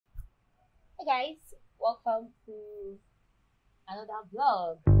Hey guys, welcome to another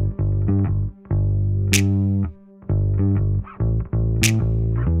vlog.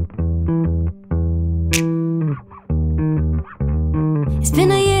 It's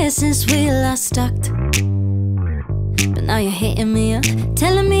been a year since we last talked, but now you're hitting me up,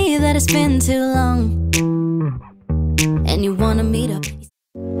 telling me that it's been too long, and you wanna meet up.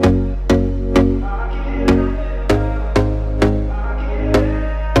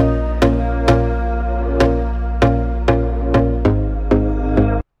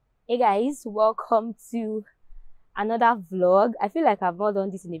 Hey guys, welcome to another vlog. I feel like I've not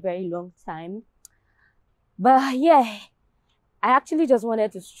done this in a very long time, but yeah, I actually just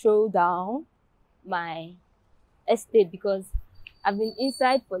wanted to stroll down my estate because I've been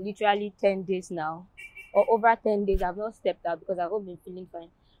inside for literally 10 days now, or over 10 days. I've not stepped out because I've not been feeling fine.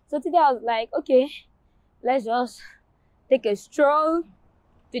 So today I was like, okay, let's just take a stroll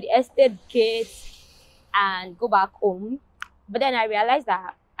to the estate gate and go back home. But then I realized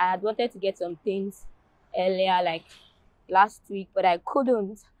that I had wanted to get some things earlier, like last week, but I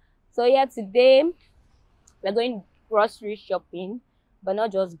couldn't. So yeah, today we're going grocery shopping, but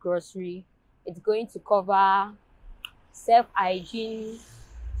not just grocery. It's going to cover self-hygiene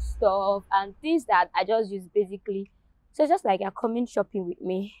stuff and things that I just use basically. So it's just like you're coming shopping with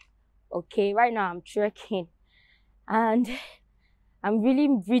me. Okay, right now I'm trekking and I'm really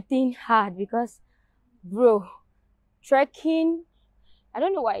breathing hard because, bro, trekking, I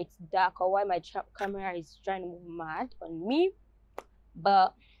don't know why it's dark or why my camera is trying to move mad on me,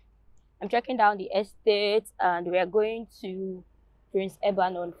 but I'm trekking down the estate and we are going to Prince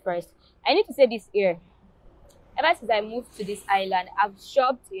Ebanon first. I need to say this here. Ever since I moved to this island, I've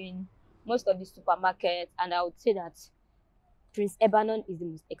shopped in most of the supermarkets and I would say that Prince Ebanon is the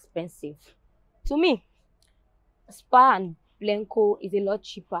most expensive. To me, Spa and Blanco is a lot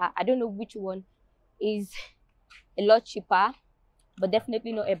cheaper. I don't know which one is a lot cheaper, but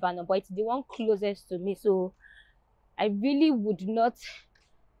definitely not Ebanon, but it's the one closest to me. So I really would not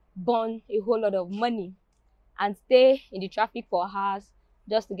burn a whole lot of money and stay in the traffic for hours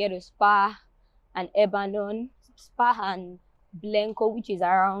just to get a Spa and Ebanon, Spa and Blanco, which is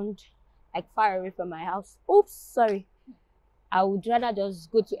around like far away from my house. Oops, sorry. I would rather just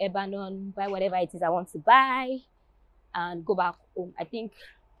go to Ebanon, buy whatever it is I want to buy and go back home. I think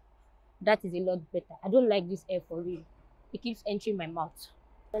that is a lot better. I don't like this air for real. It keeps entering my mouth.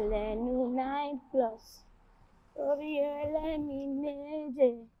 Alright,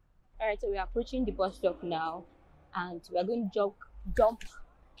 so we are approaching the bus stop now and we are going to jump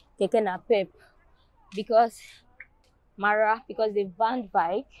Keke Napep because they banned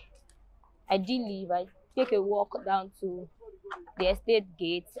bike. Ideally, if I take a walk down to the estate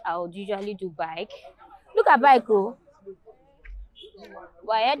gate, I would usually do bike. Look at bike, oh.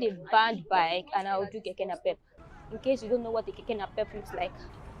 But I had a banned bike and I would do Keke Napep. In case you don't know what the Keke Napep looks like.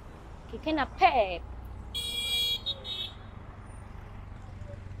 Keke Napep.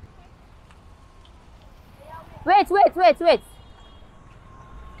 Wait.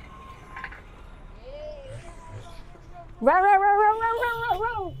 Run.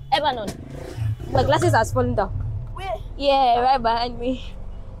 Ebanon. My glasses are falling down. Where? Yeah, right behind me.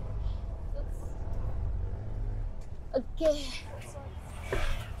 Okay.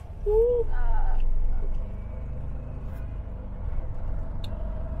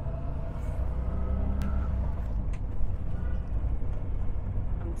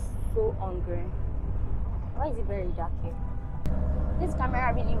 I'm so hungry. Why is it very dark here? This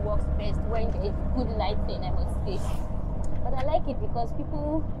camera really works best when there is good lighting, I must say. But I like it because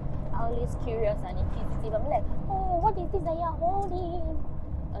people are always curious and inquisitive. I'm like, oh, what is this that you're holding?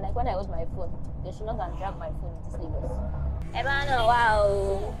 And like when I hold my phone, they should not go and drag my phone into sleepers. Ebano,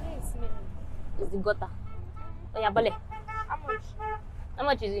 wow. It's the gutter. Oh, yeah, Bole. How much? How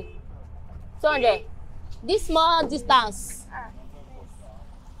much is it? 200. This small distance.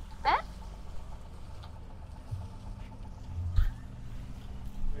 Eh?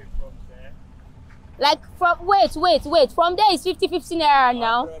 Like from wait. From there is 50 naira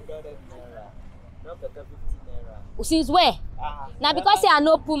now. Since where? Now because I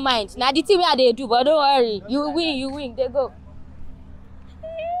no open mind. Now the thing where they do, but don't worry. You win. They go.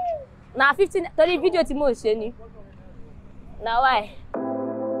 Now 15. Tell video to more sheni. Now why?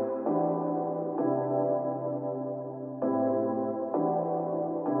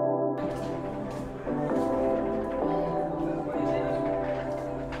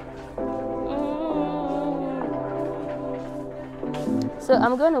 So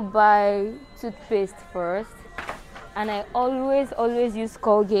I'm going to buy toothpaste first, and I always use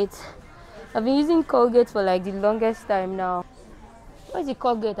Colgate. I've been using Colgate for like the longest time now. What is the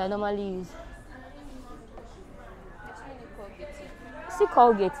Colgate I normally use? see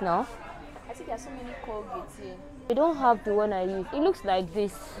Colgate now. I think there are so many Colgates here. They don't have the one I use. It looks like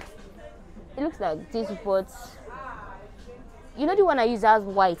this. It looks like this, but you know the one I use has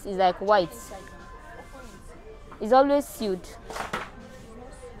white. It's like white. It's always sealed.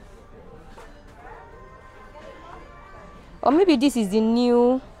 Or maybe this is the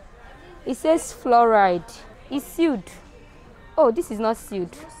new. It says fluoride. It's sealed. Oh, this is not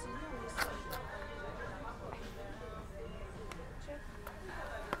sealed.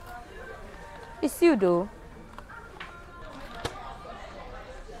 It's sealed though.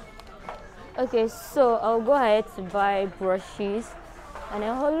 Okay, so I'll go ahead to buy brushes, and I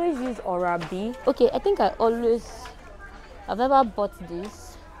always use Oral-B. Okay, I think I've never bought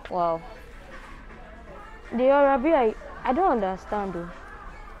this. Wow. The Oral-B, I don't understand though,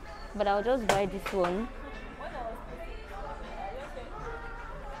 but I'll just buy this one.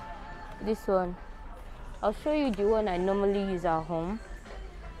 This one. I'll show you the one I normally use at home.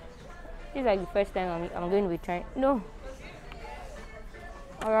 This is like the first time I'm going to be trying. No.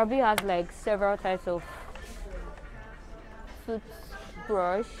 Oral-B has like several types of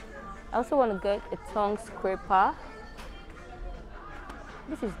toothbrush. I also want to get a tongue scraper.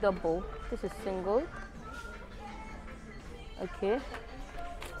 This is double. This is single. Okay.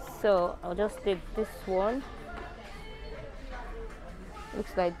 So I'll just take this one.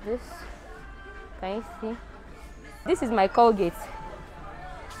 Looks like this. Can you see? This is my Colgate.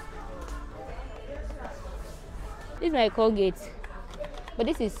 This is my Colgate. But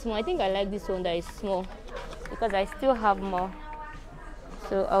this is small. I think I like this one that is small because I still have more.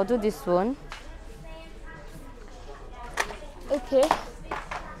 So I'll do this one. Okay.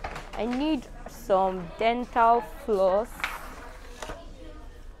 I need some dental floss.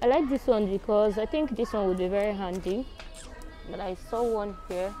 I like this one because I think this one would be very handy. But I saw one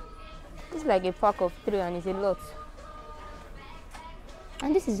here. It's like a pack of 3 and it's a lot.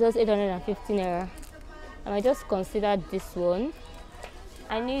 And this is just 850 naira. And I just considered this one.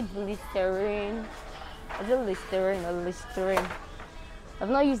 I need Listerine. Is it Listerine or Listerine? I've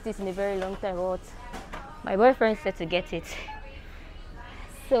not used this in a very long time, but my boyfriend said to get it.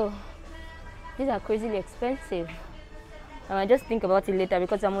 So these are crazily expensive. And I just think about it later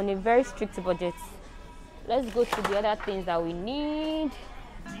because I'm on a very strict budget. Let's go to the other things that we need.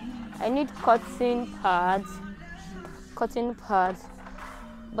 I need cotton pads. Cotton pads.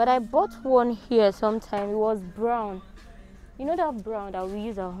 But I bought one here sometime. It was brown. You know that brown that we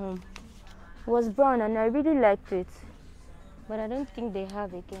use at home? It was brown and I really liked it. But I don't think they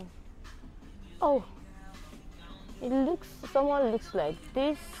have again. Oh. Someone looks like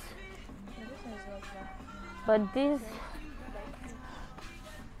this. But this,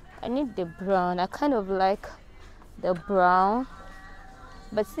 I need the brown. I kind of like the brown.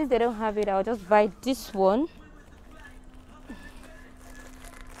 But since they don't have it, I'll just buy this one.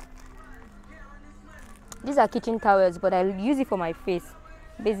 These are kitchen towels, but I use it for my face,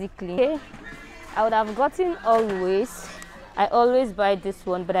 basically. Okay. I would have gotten always. I always buy this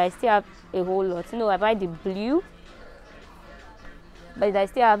one, but I still have a whole lot. No, I buy the blue, but I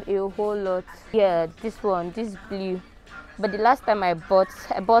still have a whole lot. Yeah, this one, this blue. But the last time I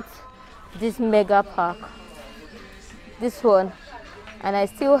bought this mega pack. This one, and I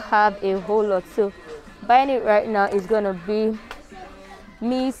still have a whole lot. So buying it right now is gonna be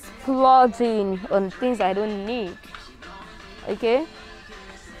me splurging on things I don't need. Okay.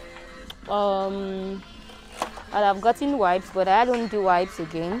 I've gotten wipes, but I don't do wipes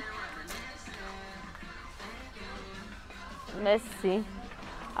again. Let's see.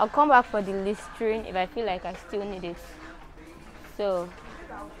 I'll come back for the Listerine if I feel like I still need it. So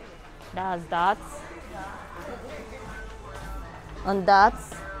that's that. On that,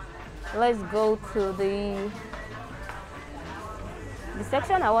 let's go to the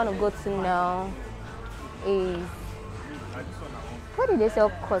section I want to go to now is, what did they sell?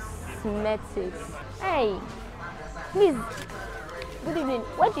 Cosmetics. Hey, please, good evening.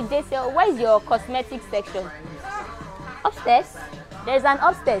 What did they sell? Where is your cosmetics section? Upstairs? There's an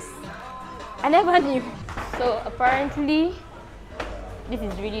upstairs. I never knew. So apparently, this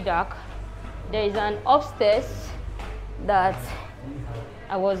is really dark. There is an upstairs that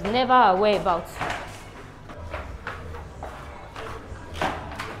I was never aware about.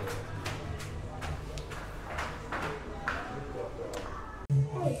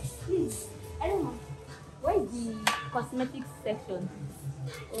 Please, I don't know. Where is the cosmetics section?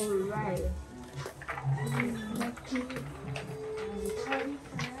 All right.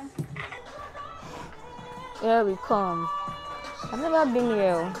 Here we come. I've never been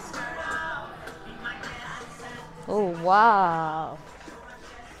here. Oh wow.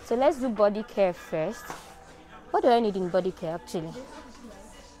 So let's do body care first. What do I need in body care actually?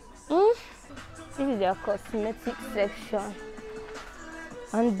 This is their cosmetic section.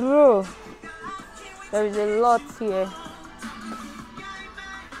 And bro, there is a lot here.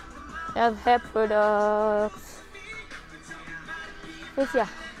 They have hair products. Wait here.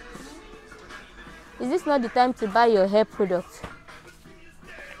 Is this not the time to buy your hair products?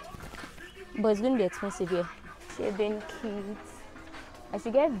 But it's going to be expensive here. Shaving kits. I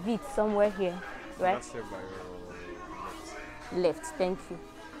should get Vit somewhere here, right? Left, thank you.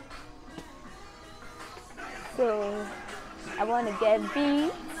 So, I want to get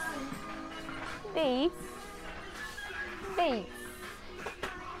Vit. We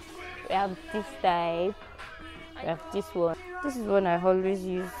have this type. We have this one. This is one I always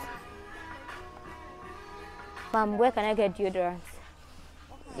use. Mom, where can I get deodorant?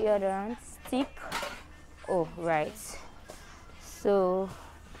 Deodorant stick. Oh, right. So,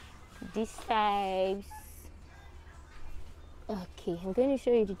 these types. Okay, I'm going to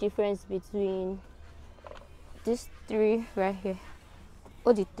show you the difference between these three right here.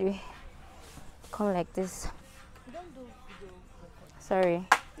 Oh, the three come like this. Sorry.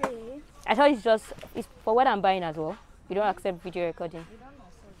 I thought it's for what I'm buying as well. You don't accept video recording.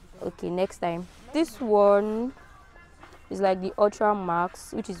 Okay, next time. This one is like the Ultra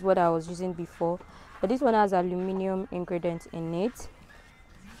Max, which is what I was using before, but this one has aluminium ingredients in it.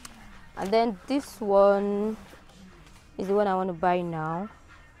 And then this one is the one I want to buy now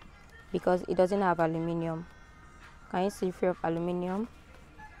because it doesn't have aluminium. Can you see free of aluminium?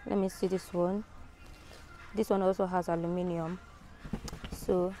 Let me see this one. This one also has aluminium.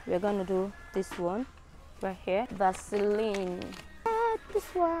 So we're gonna do this one right here. Vaseline. This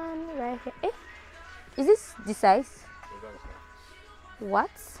one right here. Eh? Is this the size?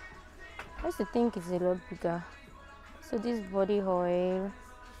 What? I used to think it's a lot bigger. So this body oil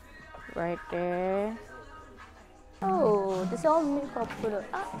right there. Oh, this is all makeup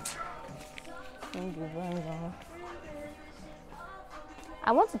product. Thank you very much.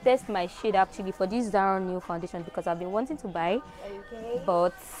 I want to test my shade actually for this Zara new foundation because I've been wanting to buy,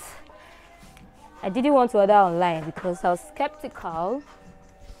 but I didn't want to order online because I was skeptical.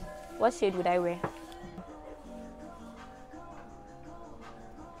 What shade would I wear?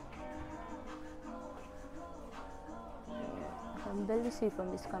 I can barely see it from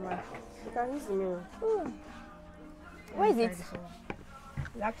this camera. You can use the mirror. Where is it?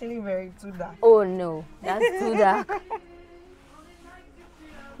 It's actually very too dark. Oh no, that's too dark.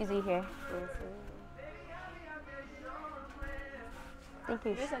 Is it here? Thank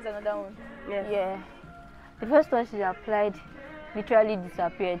you. This is another one. Yeah. The first one she applied literally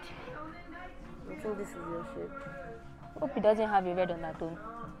disappeared. I think this is your shade. Hope it doesn't have a red undertone.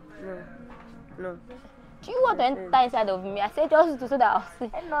 No. Do you want to enter inside of me? I said just so that I'll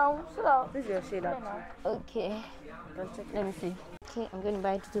see. No, so This is your shade actually. Okay. Don't check. Let me see. Okay, I'm going to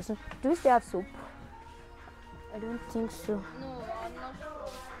buy it too soon. Do we still have soap? I don't think so. no, I'm not sure.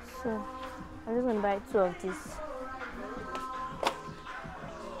 So, I'm just going to buy 2 of these.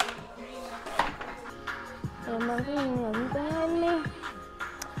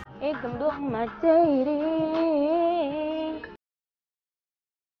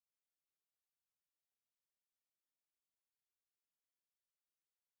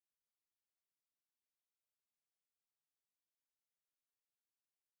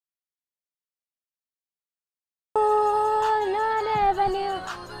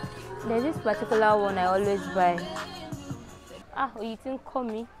 There's this particular one I always buy. You think call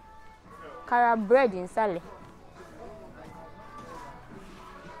me? Cara bread in Sale.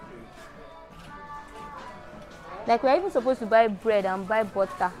 Like we're even supposed to buy bread and buy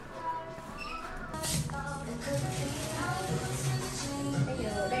butter.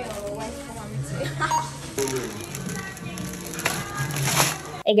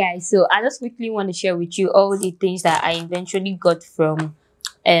 Hey guys, so I just quickly want to share with you all the things that I eventually got from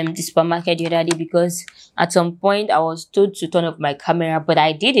the supermarket the other day, because at some point I was told to turn off my camera but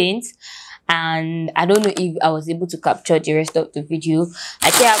I didn't, and I don't know if I was able to capture the rest of the video.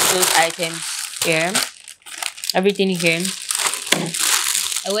 I still have those items here, everything here.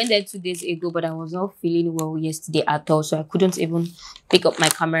 I went there 2 days ago, but I was not feeling well yesterday at all, so I couldn't even pick up my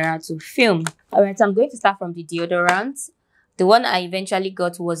camera to film. All right, so I'm going to start from the deodorant. The one I eventually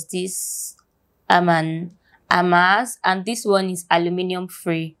got was this Amas, and this one is aluminium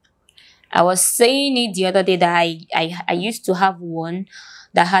free. I was saying it the other day that I used to have one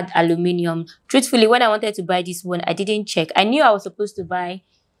that had aluminium. Truthfully, when I wanted to buy this one, I didn't check. I knew I was supposed to buy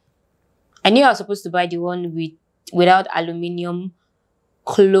the one without aluminium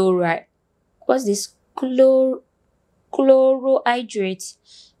chloride. What's this? Chlorohydrate.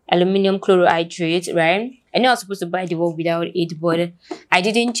 Aluminium chlorohydrate, right? I know I was supposed to buy the one without it, but I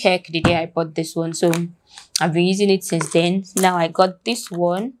didn't check the day I bought this one. So I've been using it since then. Now I got this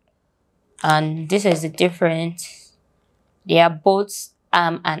one, and this is the difference. They are both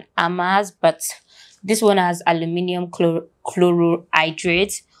and amas, but this one has aluminium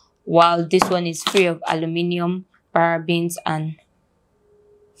chlorohydrate, while this one is free of aluminium, parabens, and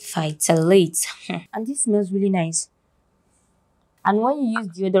phthalates. And this smells really nice. And when you use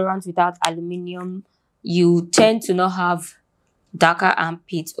deodorant without aluminium, you tend to not have darker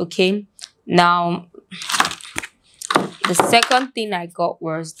armpits. Okay, now the second thing I got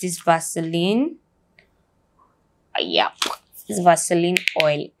was this Vaseline. Yeah, this Vaseline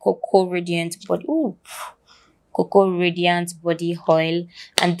oil, cocoa radiant body oil,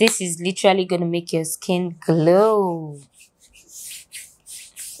 and this is literally gonna make your skin glow,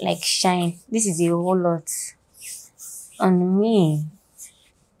 like shine. This is a whole lot on me,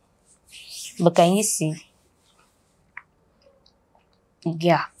 but can you see?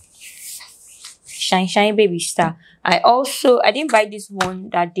 Yeah, shine baby star. I didn't buy this one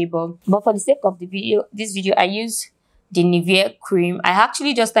that day, but for the sake of this video I use the Nivea cream. I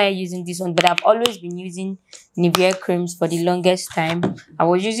actually just started using this one, but I've always been using Nivea creams for the longest time. I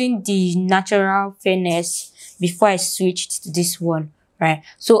was using the natural fairness before I switched to this one, right?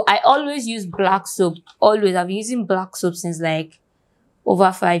 So I always use black soap. Always. I've been using black soap since like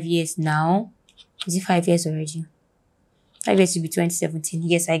over 5 years now. Is it 5 years already? 5 years to be 2017.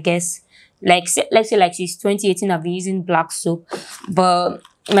 Yes, I guess. Let's say like since 2018 I've been using black soap. But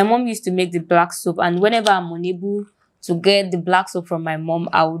my mom used to make the black soap, and whenever I'm unable to get the black soap from my mom,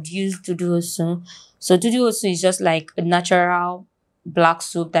 I would use Dudu-Osun. So Dudu-Osun is just like a natural black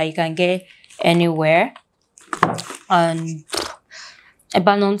soap that you can get anywhere. And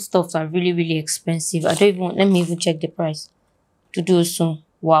Lebanon stuffs are really expensive. Let me even check the price. Dudu-Osun.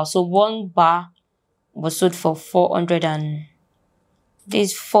 Wow. So one bar was sold for 420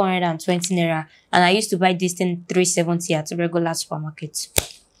 naira, and I used to buy this thing 370 at a regular supermarket.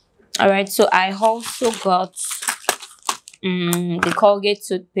 All right, so I also got the Colgate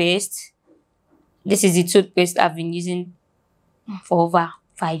toothpaste. This is the toothpaste I've been using for over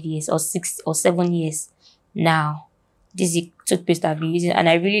 5 years or 6 or 7 years now. This is the toothpaste I've been using, and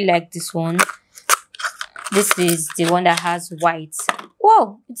I really like this one. This is the one that has white.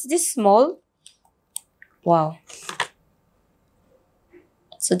 Wow, it's this small. Wow.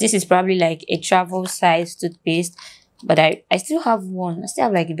 So this is probably like a travel size toothpaste, but I still have one. I still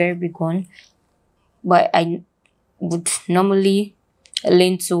have like a very big one, but I would normally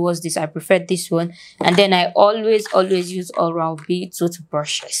lean towards this. I prefer this one. And then I always use Oral-B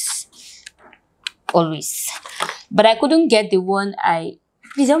toothbrushes. Always. But I couldn't get the one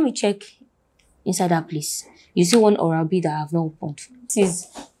please help me check inside that place. You see one Oral-B that I have not opened. This is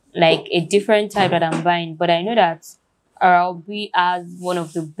like a different type that I'm buying, but I know that Oral-B has one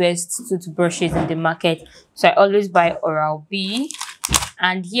of the best toothbrushes in the market, so I always buy Oral-B.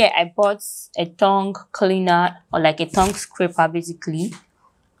 And yeah, I bought a tongue cleaner, or like a tongue scraper basically.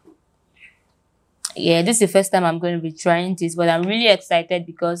 Yeah, this is the first time I'm going to be trying this, but I'm really excited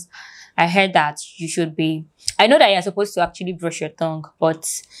because I heard that I know that you're supposed to actually brush your tongue,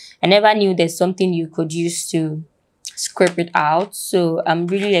 but I never knew there's something you could use to scrape it out. So I'm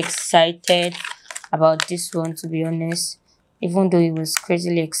really excited about this one, to be honest, even though it was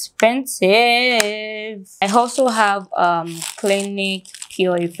crazily expensive. I also have Clinique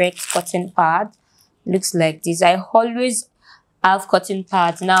Pure Effect cotton pad. Looks like this. I always have cotton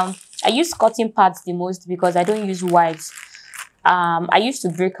pads. Now I use cotton pads the most because I don't use wipes. I used to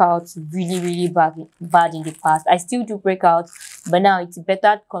break out really bad in the past. I still do break out, but now it's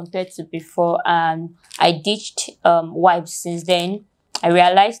better compared to before. I ditched wipes since then. I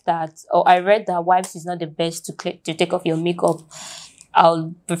realized that, or I read that wipes is not the best to take off your makeup.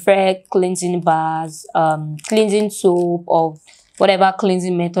 I'll prefer cleansing bars, cleansing soap, or whatever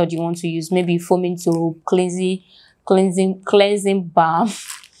cleansing method you want to use. Maybe foaming soap, cleansing balm.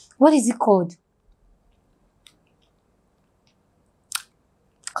 What is it called?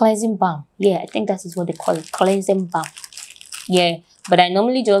 Cleansing balm. Yeah, I think that is what they call it. Cleansing balm. Yeah, but I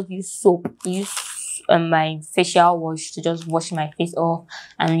normally just use soap. Use my facial wash to just wash my face off,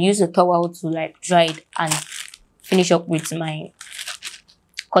 and use a towel to like dry it, and finish up with my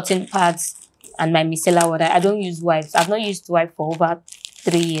cotton pads and my micellar water. I don't use wipes. I've not used wipe for over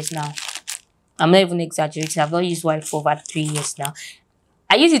 3 years now. I'm not even exaggerating. I've not used wipe for over 3 years now.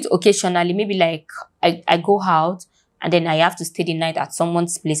 I use it occasionally. Maybe like I go out and then I have to stay the night at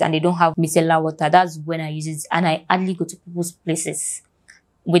someone's place and they don't have micellar water. That's when I use it, and I hardly go to people's places.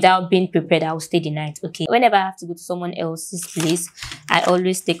 Without being prepared, I'll stay the night. Okay. Whenever I have to go to someone else's place, I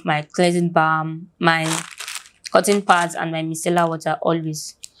always take my cleansing balm, my cotton pads and my micellar water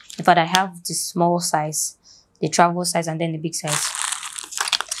always. In fact, I have the small size, the travel size, and then the big size.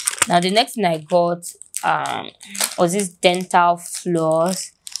 Now the next thing I got was this dental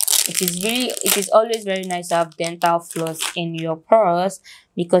floss. It is always very nice to have dental floss in your purse,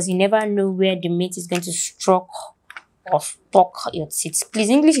 because you never know where the meat is going to struck or stuck your teeth. Please,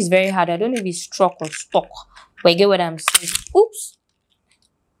 English is very hard. I don't know if it's struck or stuck, but you get what I'm saying. Oops.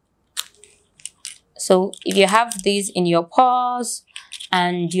 So if you have these in your purse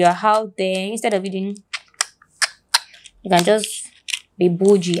and you're out there, instead of eating, you can just be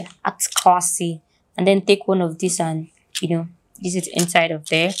bougie, act classy, and then take one of these and, you know, use it inside of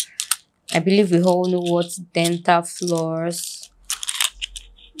there. I believe we all know what dental floss.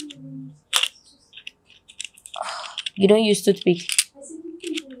 You don't use toothpick.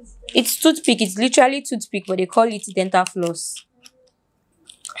 It's toothpick. It's literally toothpick, but they call it dental floss.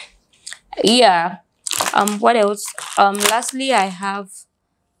 Yeah. What else? Lastly, I have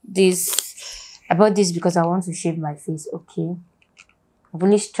this. I bought this because I want to shave my face. Okay. I've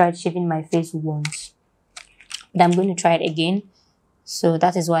only tried shaving my face once, but I'm going to try it again. So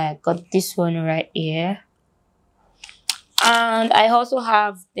that is why I got this one right here. And I also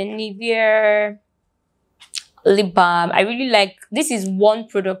have the Nivea lip balm. I really like, this is one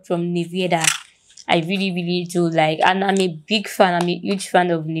product from Nivea that I really do like, and I'm a big fan. I'm a huge fan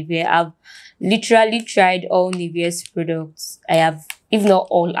of Nivea. I've literally tried all Nivea's products. I have, if not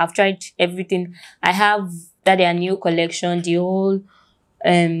all, I've tried everything. I have that their new collection, the whole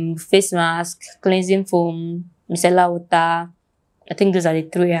face mask, cleansing foam, micellar water. I think those are the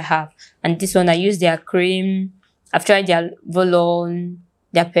three I have. And this one, I use their cream. I've tried their roll-on,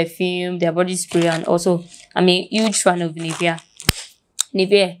 their perfume, their body spray, and also I'm a huge fan of Nivea.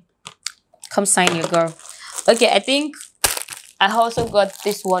 Nivea, come sign your girl. Okay, I think I also got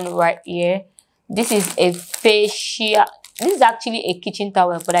this one right here. This is a facial. This is actually a kitchen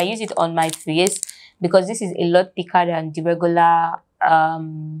towel, but I use it on my face because this is a lot thicker than the regular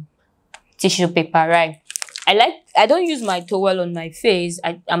tissue paper, right? I don't use my towel on my face.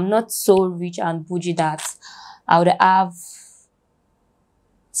 I'm not so rich and bougie that I would have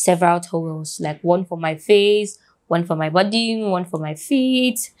several towels, like one for my face, one for my body, one for my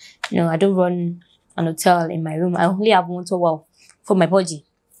feet. No, I don't run an hotel in my room. I only have one towel for my body,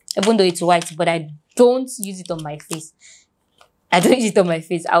 even though it's white, but I don't use it on my face. I don't use it on my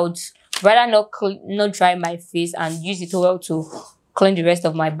face. I would rather not dry my face and use the towel to clean the rest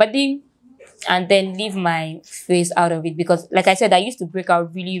of my body and then leave my face out of it, because like I said, I used to break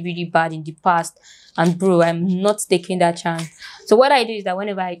out really bad in the past, and bro, I'm not taking that chance. So what I do is that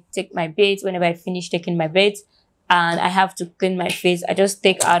whenever I take my bath, whenever I finish taking my bath and I have to clean my face, I just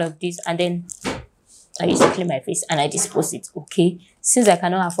take out of this and then I use to clean my face and I dispose it. Okay, since I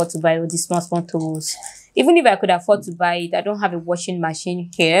cannot afford to buy all these small tools, even if I could afford to buy it, I don't have a washing machine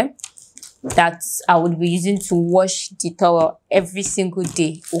here that I would be using to wash the towel every single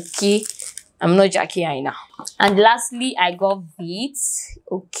day. Okay, I'm not Jackie I now. And lastly, I got Veets.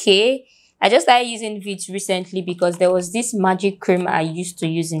 Okay, I just started using Veets recently because there was this magic cream I used to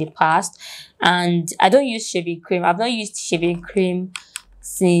use in the past, and I don't use shaving cream. I've not used shaving cream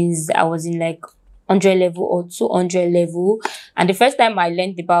since I was in like 100 level or 200 level, and the first time I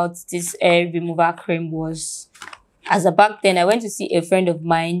learned about this hair remover cream was as a back then I went to see a friend of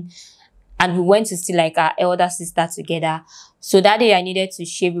mine, and we went to see like our elder sister together. So that day I needed to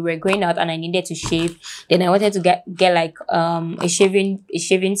shave. We were going out and I needed to shave. Then I wanted to get like a shaving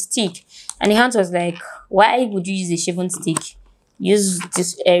stick. And the aunt was like, why would you use a shaving stick? Use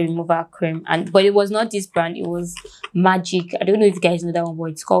this hair remover cream. But it was not this brand, it was Magic. I don't know if you guys know that one, but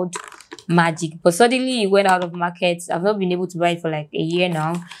it's called Magic. But suddenly it went out of market. I've not been able to buy it for like a year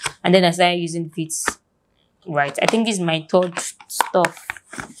now. And then I started using Veets. Right. I think this is my third stuff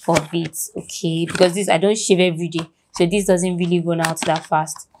for Veets. Okay. Because this I don't shave every day. So this doesn't really run out that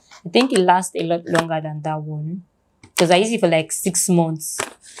fast. I think it lasts a lot longer than that one, because I use it for like 6 months,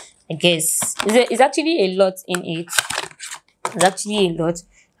 I guess. It's actually a lot in it. It's actually a lot.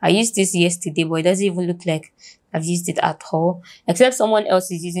 I used this yesterday, but it doesn't even look like I've used it at all. Except someone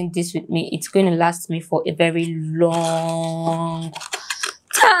else is using this with me. It's going to last me for a very long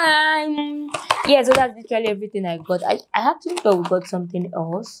time. Yeah, so that's literally everything I got. I actually thought we got something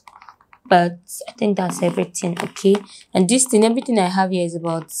else, but I think that's everything. Okay, and this thing, everything I have here is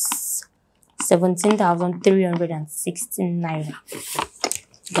about 17,316 naira.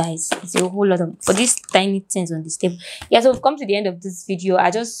 Guys, it's a whole lot of for these tiny things on this table. Yeah, so we've come to the end of this video.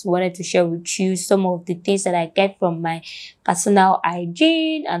 I just wanted to share with you some of the things that I get from my personal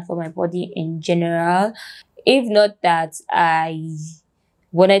hygiene and for my body in general. If not that I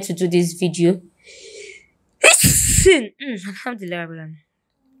wanted to do this video Alhamdulillah.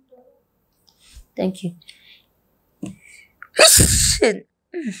 Thank you.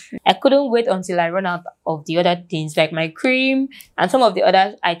 I couldn't wait until I run out of the other things like my cream and some of the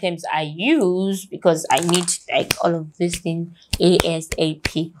other items I use because I need like all of this thing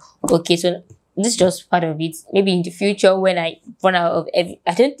ASAP. Okay, so this is just part of it. Maybe in the future when I run out of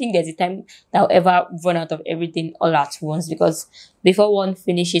I don't think there's a time that I'll ever run out of everything all at once because before one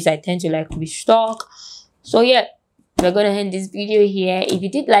finishes I tend to like restock. So yeah, we're gonna end this video here. If you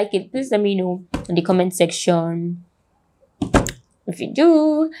did like it, please let me know in the comment section. If you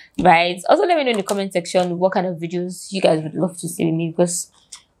do, right? Also let me know in the comment section what kind of videos you guys would love to see with me because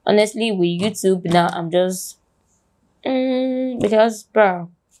honestly with YouTube now I'm just because bro,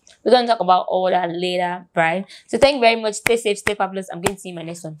 we're gonna talk about all that later, right? So thank you very much. Stay safe, stay fabulous. I'm going to see you in my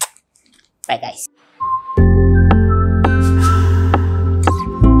next one. Bye guys.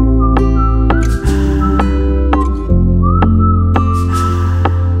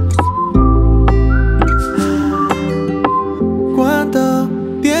 Cuánto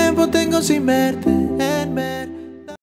tiempo tengo sin verte en